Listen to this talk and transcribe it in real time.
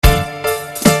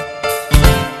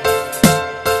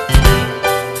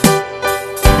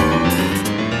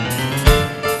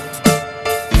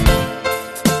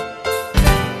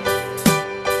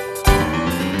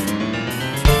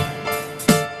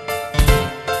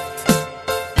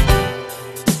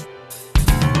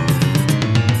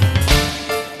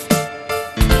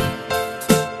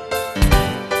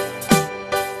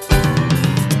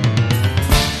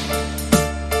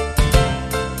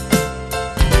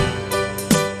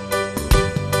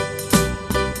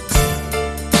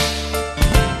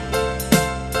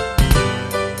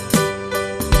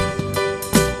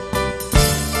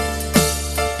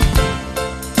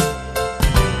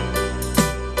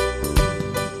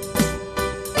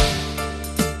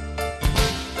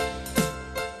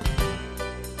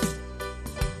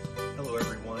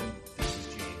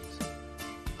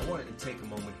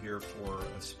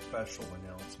special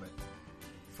announcement.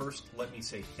 First, let me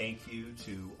say thank you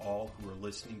to all who are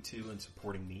listening to and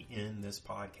supporting me in this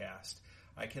podcast.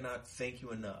 I cannot thank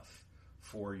you enough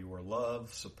for your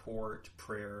love, support,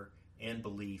 prayer, and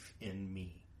belief in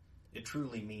me. It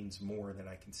truly means more than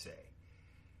I can say.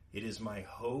 It is my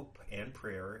hope and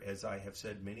prayer, as I have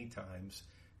said many times,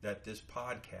 that this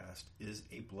podcast is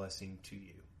a blessing to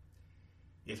you.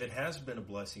 If it has been a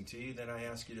blessing to you, then I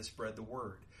ask you to spread the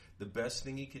word. The best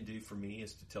thing you can do for me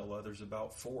is to tell others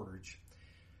about Forge.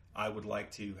 I would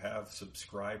like to have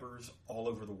subscribers all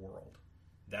over the world.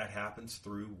 That happens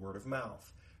through word of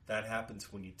mouth. That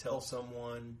happens when you tell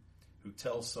someone, who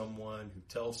tells someone, who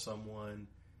tells someone.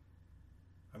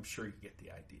 I'm sure you get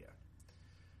the idea.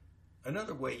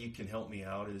 Another way you can help me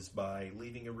out is by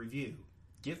leaving a review.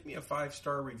 Give me a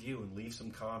 5-star review and leave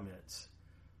some comments.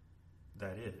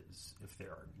 That is, if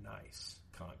there are nice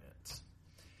comments.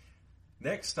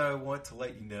 Next, I want to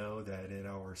let you know that in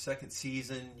our second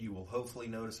season, you will hopefully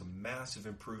notice a massive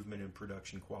improvement in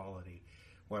production quality.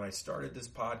 When I started this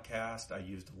podcast, I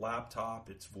used a laptop,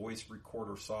 its voice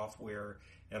recorder software,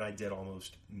 and I did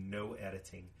almost no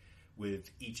editing.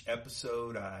 With each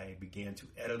episode, I began to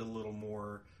edit a little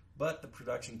more, but the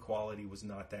production quality was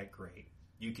not that great.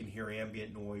 You can hear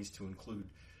ambient noise to include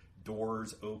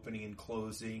doors opening and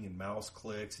closing and mouse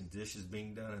clicks and dishes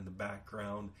being done in the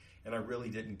background, and I really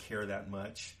didn't care that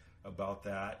much about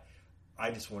that. I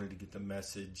just wanted to get the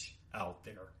message out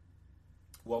there.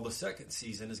 Well, the second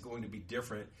season is going to be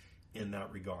different in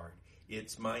that regard.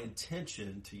 It's my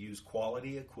intention to use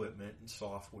quality equipment and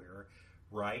software,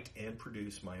 write and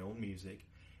produce my own music,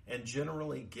 and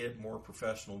generally get more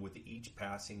professional with each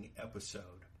passing episode.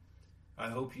 I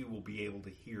hope you will be able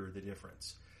to hear the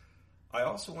difference. I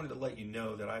also wanted to let you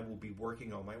know that I will be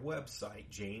working on my website,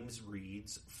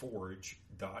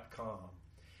 jamesreedsforge.com.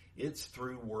 It's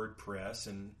through WordPress,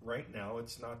 and right now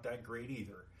it's not that great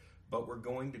either. But we're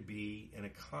going to be in a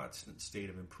constant state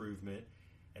of improvement,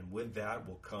 and with that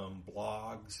will come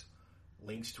blogs,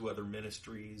 links to other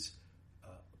ministries,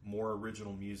 more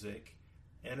original music,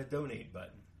 and a donate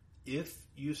button. If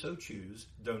you so choose,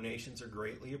 donations are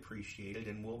greatly appreciated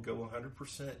and will go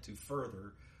 100% to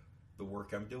further the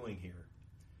work I'm doing here.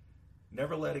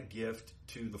 Never let a gift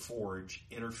to the Forge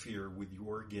interfere with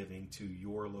your giving to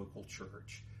your local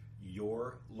church.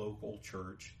 Your local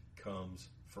church comes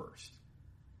first.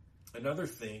 Another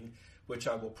thing, which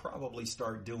I will probably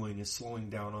start doing, is slowing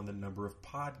down on the number of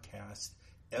podcast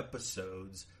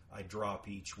episodes I drop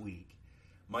each week.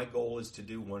 My goal is to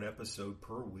do 1 episode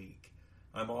per week.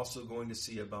 I'm also going to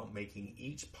see about making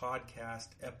each podcast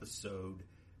episode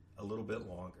a little bit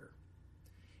longer.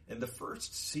 In the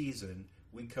first season,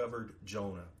 we covered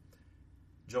Jonah.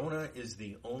 Jonah is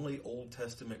the only Old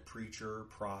Testament preacher,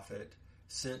 prophet,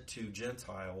 sent to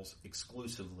Gentiles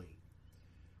exclusively.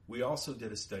 We also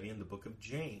did a study in the book of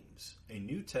James, a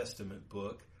New Testament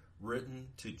book written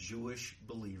to Jewish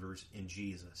believers in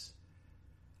Jesus.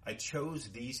 I chose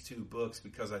these 2 books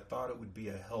because I thought it would be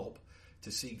a help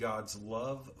to see God's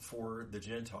love for the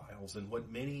Gentiles in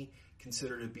what many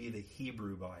consider to be the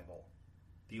Hebrew Bible,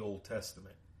 the Old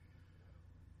Testament.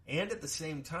 And at the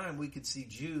same time, we could see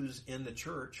Jews in the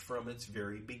church from its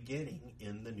very beginning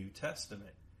in the New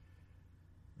Testament.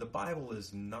 The Bible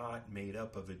is not made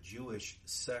up of a Jewish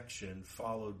section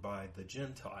followed by the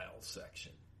Gentile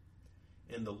section.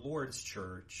 In the Lord's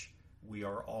church, we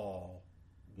are all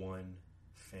one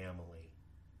family.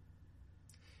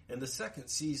 In the second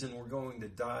season, we're going to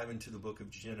dive into the book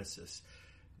of Genesis.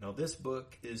 Now, this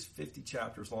book is 50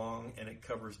 chapters long, and it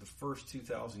covers the first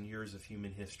 2,000 years of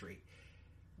human history.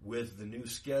 With the new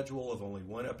schedule of only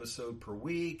 1 episode per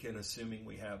week, and assuming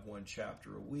we have 1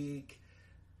 chapter a week,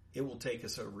 it will take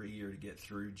us over a year to get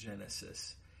through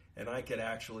Genesis. And I could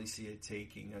actually see it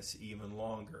taking us even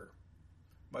longer.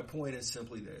 My point is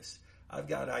simply this. I've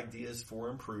got ideas for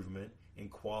improvement in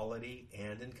quality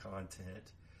and in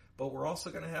content, but we're also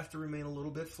going to have to remain a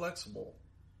little bit flexible.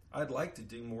 I'd like to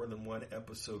do more than 1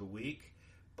 episode a week,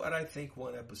 but I think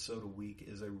 1 episode a week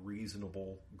is a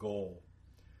reasonable goal.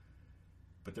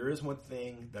 But there is one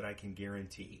thing that I can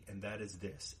guarantee, and that is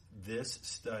this. This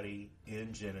study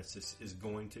in Genesis is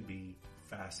going to be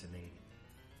fascinating.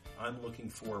 I'm looking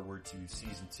forward to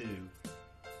season 2,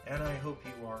 and I hope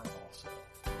you are also.